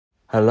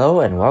Hello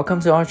and welcome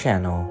to our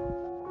channel.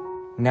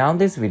 Now in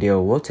this video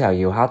we'll tell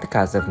you how the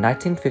cars of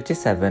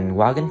 1957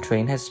 Wagon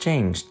Train has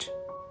changed.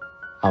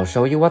 I'll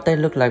show you what they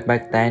looked like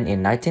back then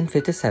in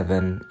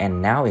 1957 and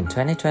now in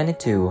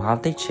 2022 how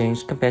they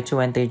changed compared to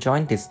when they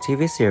joined this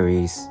TV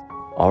series.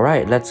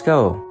 Alright, let's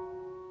go.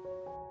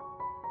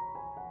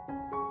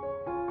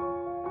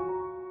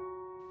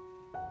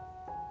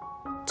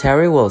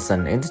 Terry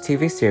Wilson in the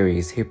TV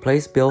series, he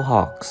plays Bill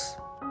Hawks,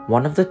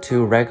 one of the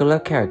two regular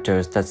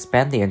characters that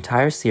span the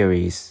entire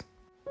series.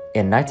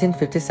 In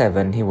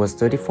 1957, he was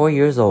 34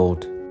 years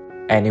old,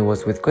 and it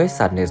was with great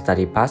sadness that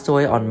he passed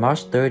away on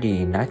March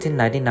 30,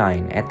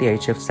 1999 at the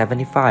age of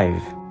 75.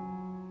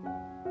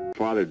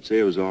 Father'd say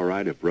it was all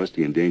right if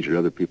Rusty endangered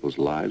other people's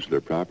lives or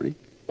their property?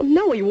 Well,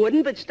 no, he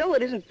wouldn't, but still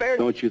it isn't fair.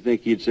 Don't you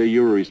think he'd say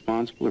you were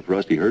responsible if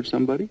Rusty hurt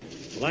somebody?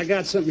 Well, I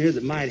got something here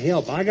that might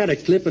help. I got a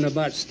clipping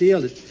about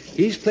Steele that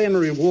he's claiming a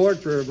reward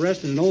for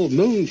arresting an old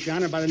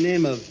moonshiner by the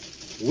name of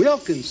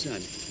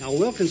Wilkinson. Now,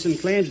 Wilkinson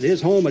claims that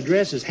his home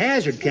address is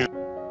Hazard County.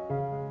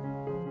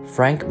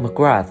 Frank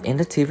McGrath in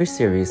the TV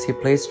series, he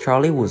plays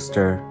Charlie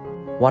Wooster,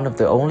 one of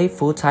the only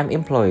full-time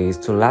employees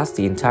to last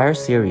the entire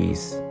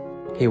series.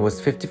 He was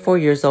 54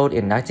 years old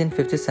in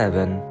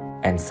 1957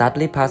 and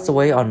sadly passed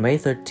away on May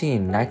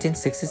 13,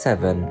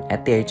 1967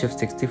 at the age of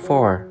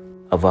 64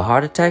 of a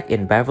heart attack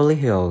in Beverly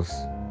Hills.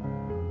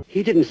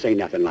 He didn't say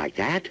nothing like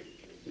that.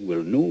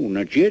 Well, no,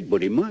 not yet,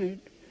 but he might.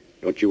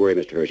 Don't you worry,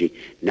 Mr. Hershey.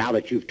 Now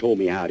that you've told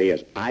me how it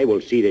is, I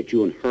will see that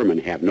you and Herman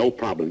have no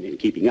problem in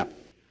keeping up.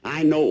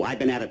 I know. I've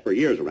been at it for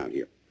years around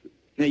here.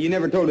 Now, you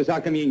never told us how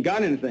come you ain't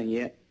got anything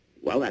yet.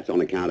 Well, that's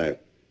on account of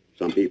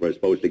some people are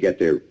supposed to get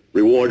their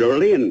reward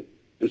early and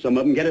some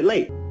of them get it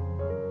late.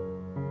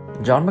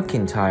 John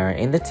McIntire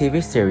in the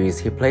TV series,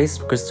 he plays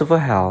Christopher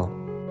Hell.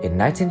 In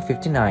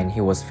 1959,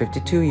 he was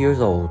 52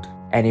 years old,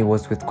 and it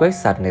was with great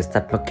sadness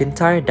that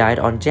McIntire died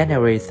on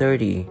January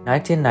 30,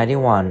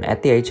 1991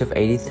 at the age of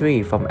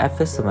 83 from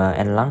emphysema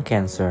and lung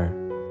cancer.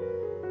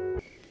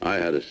 I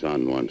had a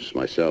son once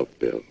myself,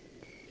 Bill.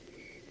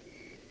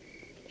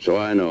 So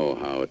I know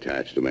how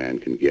attached a man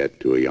can get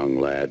to a young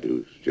lad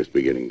who's just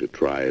beginning to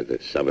try the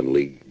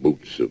 7-league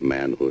boots of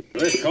manhood.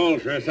 This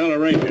calls for a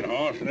celebration,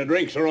 horse, and the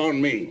drinks are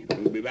on me.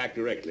 We'll be back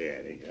directly,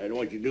 Eddie. I don't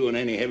want you doing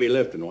any heavy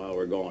lifting while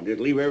we're gone. Just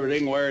leave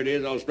everything where it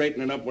is. I'll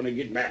straighten it up when I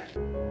get back.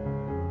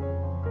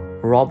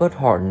 Robert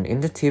Horton in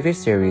the TV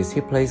series,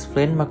 he plays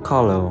Flynn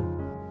McCullough.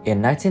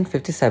 In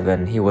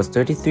 1957, he was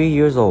 33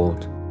 years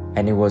old,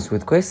 and it was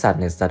with great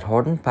sadness that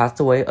Horton passed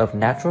away of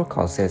natural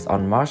causes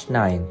on March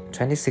 9,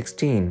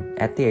 2016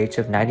 at the age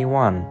of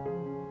 91.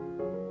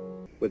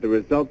 With the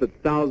result that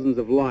thousands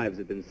of lives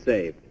have been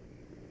saved.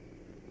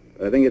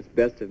 But I think it's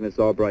best if Miss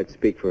Albright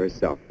speak for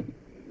herself.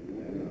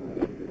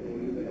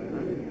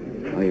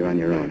 Well, you're on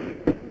your own.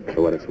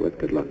 For what it's worth,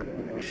 good luck.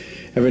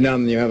 Every now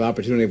and then you have an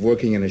opportunity of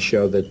working in a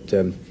show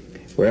that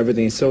where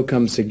everything so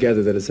comes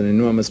together that it's an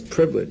enormous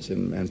privilege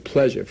and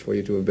pleasure for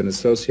you to have been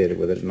associated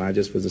with it, and I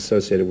just was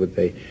associated with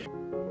a...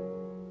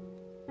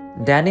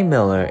 Danny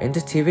Miller in the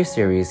TV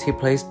series, he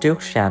plays Duke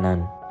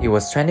Shannon. He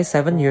was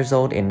 27 years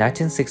old in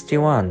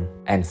 1961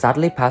 and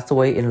sadly passed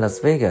away in Las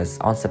Vegas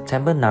on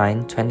September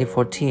 9,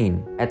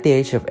 2014 at the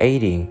age of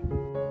 80.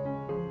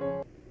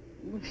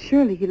 Well,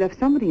 surely he left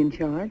somebody in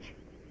charge.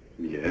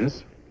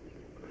 Yes.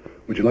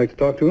 Would you like to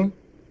talk to him?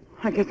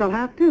 I guess I'll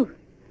have to.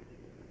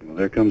 Well,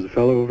 there comes the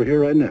fellow over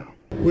here right now.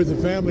 With a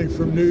family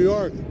from New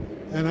York,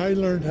 and I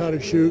learned how to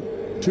shoot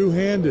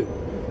two-handed.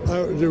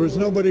 There was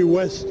nobody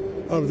west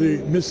of the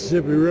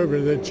Mississippi River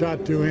that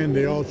shot two-handed.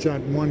 They all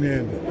shot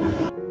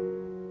one-handed.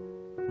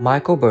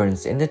 Michael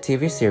Burns in the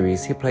TV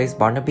series, he plays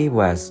Barnaby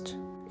West.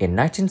 In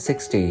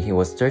 1960, he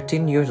was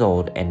 13 years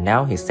old, and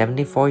now he's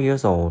 74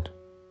 years old.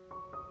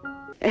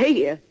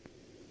 Hey,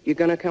 you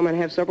gonna come and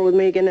have supper with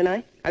me again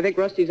tonight? I think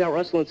Rusty's out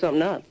rustling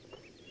something up.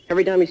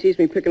 Every time he sees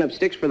me picking up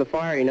sticks for the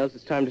fire, he knows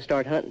it's time to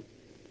start hunting.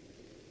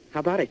 How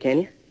about it,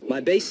 can you?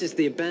 My base is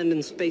the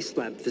abandoned Space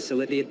Lab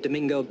facility at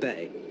Domingo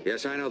Bay.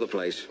 Yes, I know the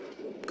place.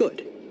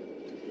 Good.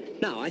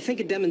 Now, I think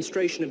a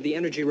demonstration of the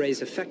energy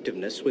ray's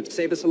effectiveness would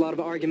save us a lot of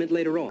argument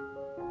later on.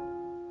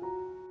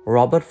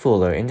 Robert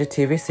Fuller in the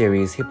TV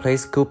series, he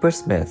plays Cooper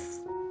Smith.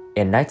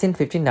 In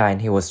 1959,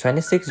 he was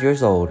 26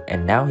 years old,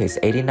 and now he's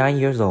 89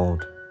 years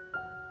old.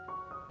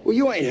 Well,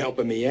 you ain't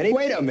helping me any.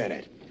 Wait a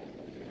minute.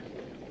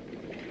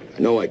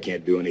 No, I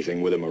can't do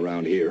anything with him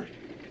around here.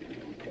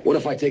 What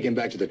if I take him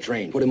back to the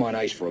train, put him on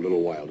ice for a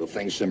little while till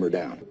things simmer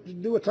down?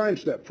 Do a time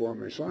step for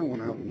me. So I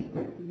went out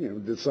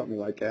and, did something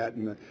like that.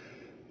 And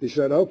he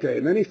said, okay.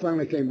 And then he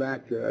finally came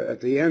back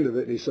at the end of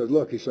it. And he said,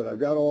 look, I've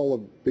got all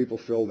the people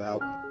filled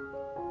out.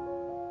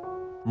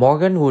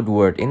 Morgan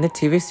Woodward in the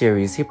TV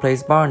series, he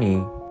plays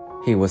Barney.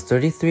 He was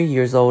 33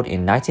 years old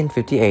in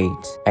 1958,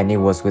 and it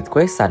was with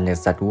great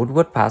sadness that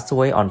Woodward passed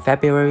away on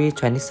February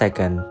 22,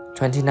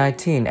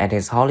 2019 at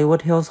his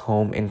Hollywood Hills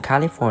home in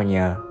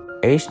California,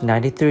 aged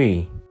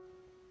 93.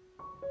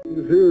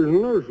 Here's a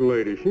nurse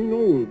lady. She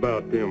knows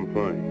about them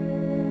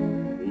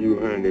things. You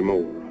hand him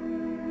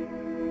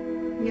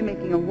over. You're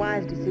making a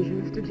wise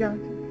decision, Mr.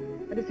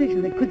 Johnson. A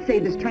decision that could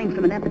save this train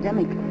from an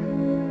epidemic.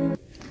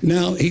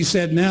 Now, he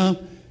said, now,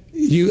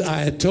 I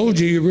had told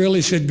you you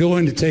really should go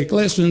in to take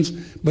lessons,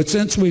 but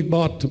since we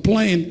bought the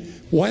plane,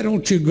 why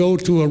don't you go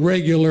to a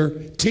regular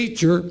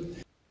teacher?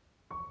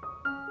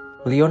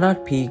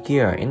 Leonard P.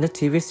 Gear in the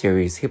TV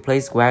series, he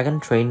plays Wagon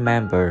Train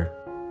member.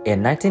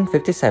 In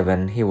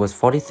 1957, he was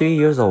 43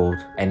 years old,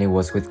 and it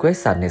was with great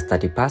sadness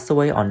that he passed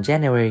away on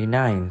January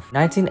 9,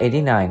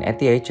 1989 at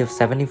the age of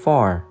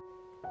 74.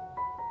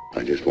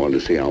 I just wanted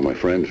to see how my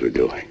friends were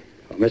doing.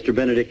 Well, Mr.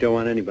 Benedict don't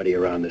want anybody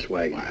around this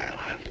wagon.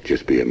 Well,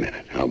 just be a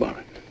minute. How about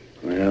it?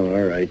 Well,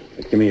 all right.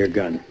 But give me your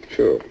gun.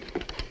 Sure.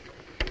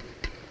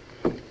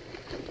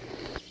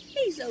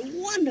 He's a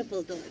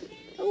wonderful dog.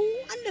 A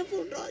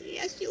wonderful dog.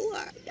 Yes, you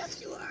are.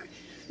 Yes, you are.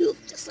 You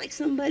look just like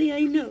somebody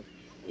I know.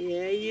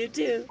 Yeah, you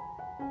do.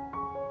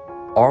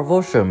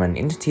 Orville Sherman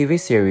in the TV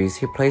series,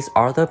 he plays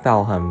Arthur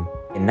Pelham.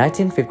 In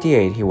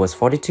 1958, he was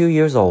 42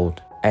 years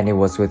old, and it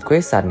was with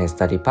great sadness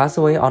that he passed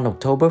away on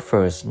October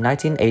 1st,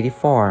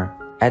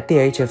 1984, at the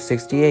age of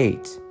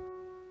 68.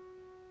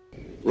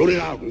 Root it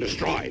out and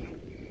destroy it.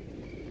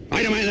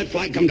 I demand that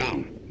flag come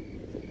down.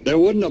 There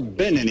wouldn't have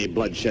been any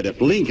bloodshed if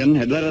Lincoln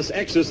had let us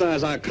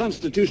exercise our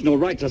constitutional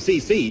right to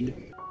secede.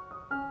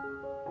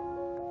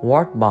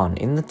 Ward Bond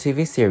in the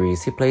TV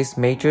series, he plays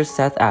Major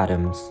Seth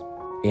Adams.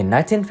 In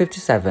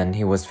 1957,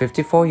 he was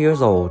 54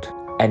 years old,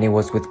 and it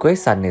was with great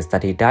sadness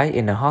that he died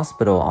in a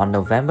hospital on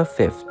November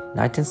 5th,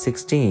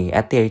 1960,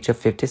 at the age of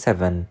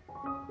 57.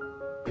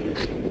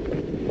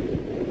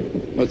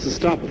 What's the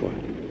stop for?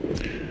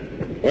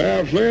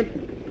 Well, Flint,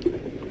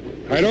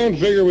 I don't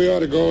figure we ought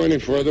to go any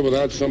further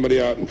without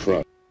somebody out in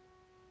front.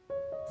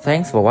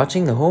 Thanks for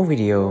watching the whole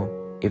video.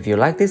 If you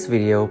like this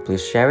video,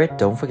 please share it,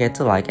 don't forget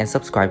to like and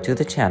subscribe to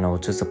the channel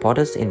to support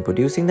us in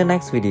producing the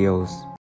next videos.